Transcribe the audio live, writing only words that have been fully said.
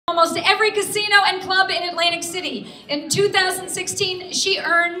almost every casino and club in Atlantic City. In 2016, she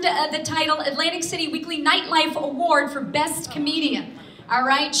earned the title Atlantic City Weekly Nightlife Award for Best Comedian. All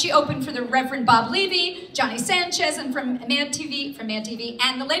right, she opened for the Reverend Bob Levy, Johnny Sanchez, and from Mad TV,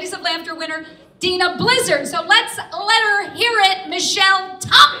 and the Ladies of Laughter winner, Dina Blizzard. So let's let her hear it, Michelle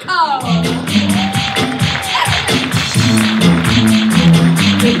Tomko.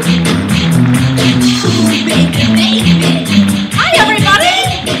 Hi, everybody.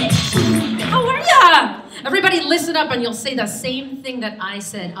 How are ya? Everybody listen up and you'll say the same thing that I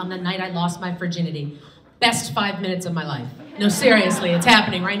said on the night I lost my virginity. Best 5 minutes of my life. No, seriously, it's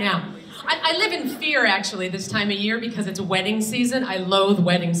happening right now. I live in fear, actually, this time of year because it's wedding season. I loathe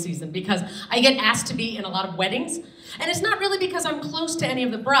wedding season because I get asked to be in a lot of weddings. And it's not really because I'm close to any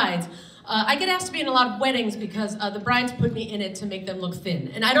of the brides. I get asked to be in a lot of weddings because the brides put me in it to make them look thin.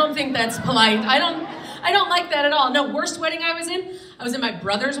 And I don't think that's polite. I don't like that at all. No, worst wedding I was in my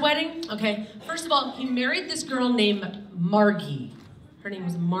brother's wedding, okay? First of all, he married this girl named Margie. Her name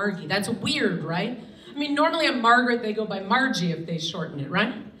was Margie. That's weird, right? I mean, normally a Margaret, they go by Margie if they shorten it,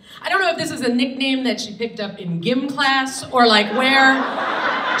 right? I don't know if this is a nickname that she picked up in gym class or like where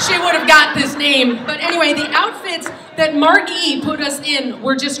she would have got this name. But anyway, the outfits that Margie put us in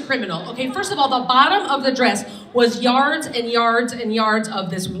were just criminal. Okay, first of all, the bottom of the dress was yards and yards and yards of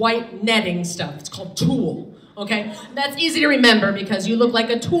this white netting stuff. It's called tulle, okay? That's easy to remember because you look like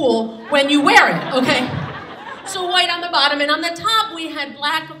a tool when you wear it, okay? So white on the bottom, and on the top we had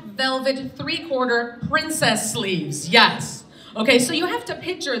black velvet 3/4 princess sleeves, yes. Okay, so you have to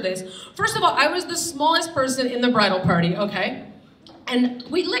picture this. First of all, I was the smallest person in the bridal party, okay? And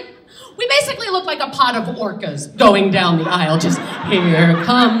we basically looked like a pot of orcas going down the aisle, just, here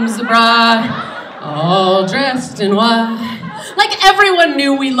comes the bride, all dressed in white. Like everyone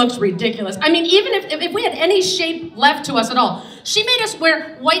knew we looked ridiculous. I mean, even if we had any shape left to us at all, she made us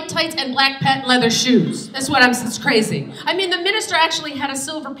wear white tights and black patent leather shoes. It's crazy. I mean, the minister actually had a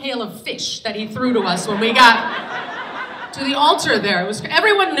silver pail of fish that he threw to us when we got to the altar there.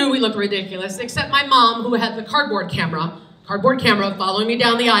 Everyone knew we looked ridiculous, except my mom, who had the cardboard camera following me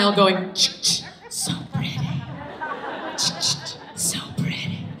down the aisle going, so pretty, so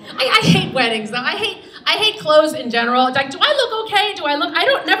pretty. I hate weddings, though. I hate clothes in general. Like, do I look okay? I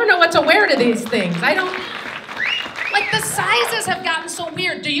don't never know what to wear to these things. Like, the sizes have gotten so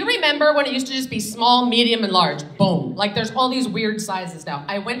weird. Do you remember when it used to just be small, medium, and large? Boom. Like, there's all these weird sizes now.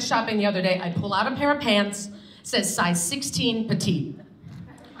 I went shopping the other day. I pull out a pair of pants. It says size 16 petite.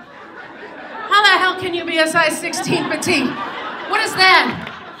 How the hell can you be a size 16 petite? What is that?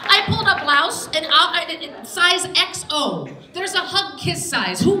 I pulled a blouse and size XO. There's a hug kiss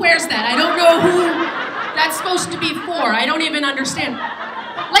size. Who wears that? I don't know who that's supposed to be for. I don't even understand.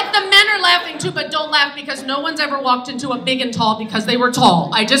 Like, the men are laughing too, but don't laugh because no one's ever walked into a big and tall because they were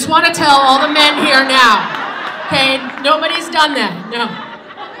tall. I just want to tell all the men here now. Okay, nobody's done that, no.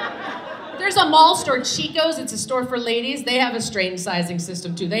 There's a mall store, Chico's, it's a store for ladies. They have a strange sizing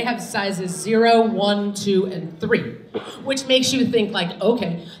system too. They have sizes 0, 1, 2, and 3, which makes you think like,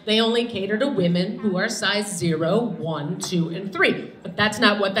 okay, they only cater to women who are size 0, 1, 2, and 3. But that's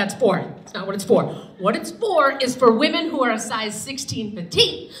not what that's for. It's not what it's for. What it's for is for women who are a size 16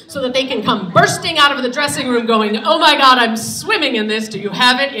 petite, so that they can come bursting out of the dressing room going, oh my God, I'm swimming in this. Do you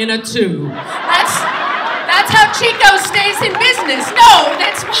have it in a tube? That's how Chico stays in business. No,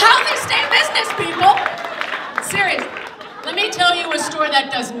 that's how they stay in business, people. Serious. Let me tell you a store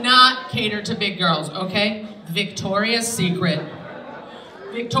that does not cater to big girls, okay? Victoria's Secret.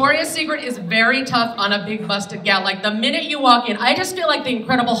 Victoria's Secret is very tough on a big busted gal. Like, the minute you walk in, I just feel like the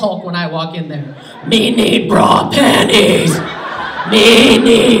Incredible Hulk when I walk in there. Me need bra panties. Me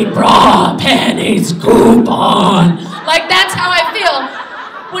need bra panties. Coupon. Like, that's how I feel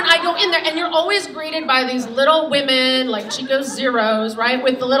when I go in there, and you're always greeted by these little women, like Chico's Zeros, right,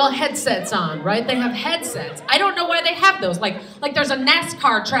 with the little headsets on, right? They have headsets. I don't know why they have those. Like there's a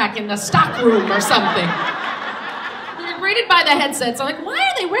NASCAR track in the stock room or something. You're greeted by the headsets. I'm like, why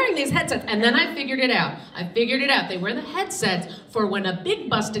are they wearing these headsets? And then I figured it out. They wear the headsets for when a big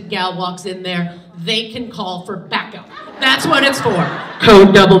busted gal walks in there, they can call for backup. That's what it's for.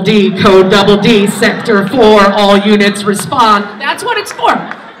 Code double D, sector 4, all units respond. That's what it's for.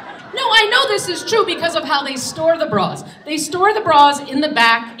 No, I know this is true because of how they store the bras. They store the bras in the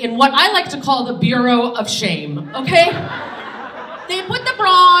back in what I like to call the Bureau of Shame, okay? They put the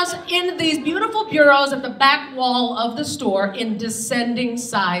bras in these beautiful bureaus at the back wall of the store in descending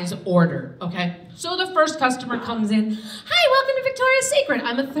size order, okay? So the first customer comes in, hi, welcome to Victoria's Secret.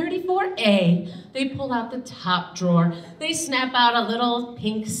 I'm a 34A. They pull out the top drawer. They snap out a little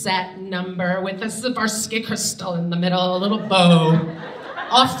pink satin number with a Swarovski crystal in the middle, a little bow.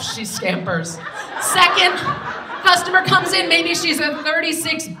 Off she scampers. Second customer comes in, maybe she's a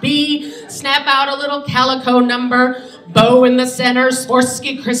 36B, snap out a little calico number, bow in the center,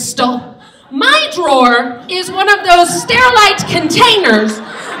 Swarovski crystal. My drawer is one of those Sterilite containers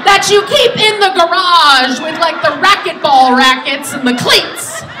that you keep in the garage with like the racquetball rackets and the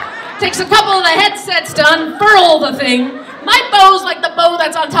cleats. Takes a couple of the headsets to unfurl the thing. My bow's like the bow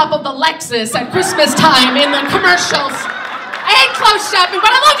that's on top of the Lexus at Christmas time in the commercials. I hate clothes shopping,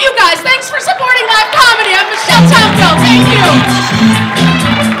 but I love you guys. Thanks for supporting live comedy. I'm Michelle Tomko. Thank you.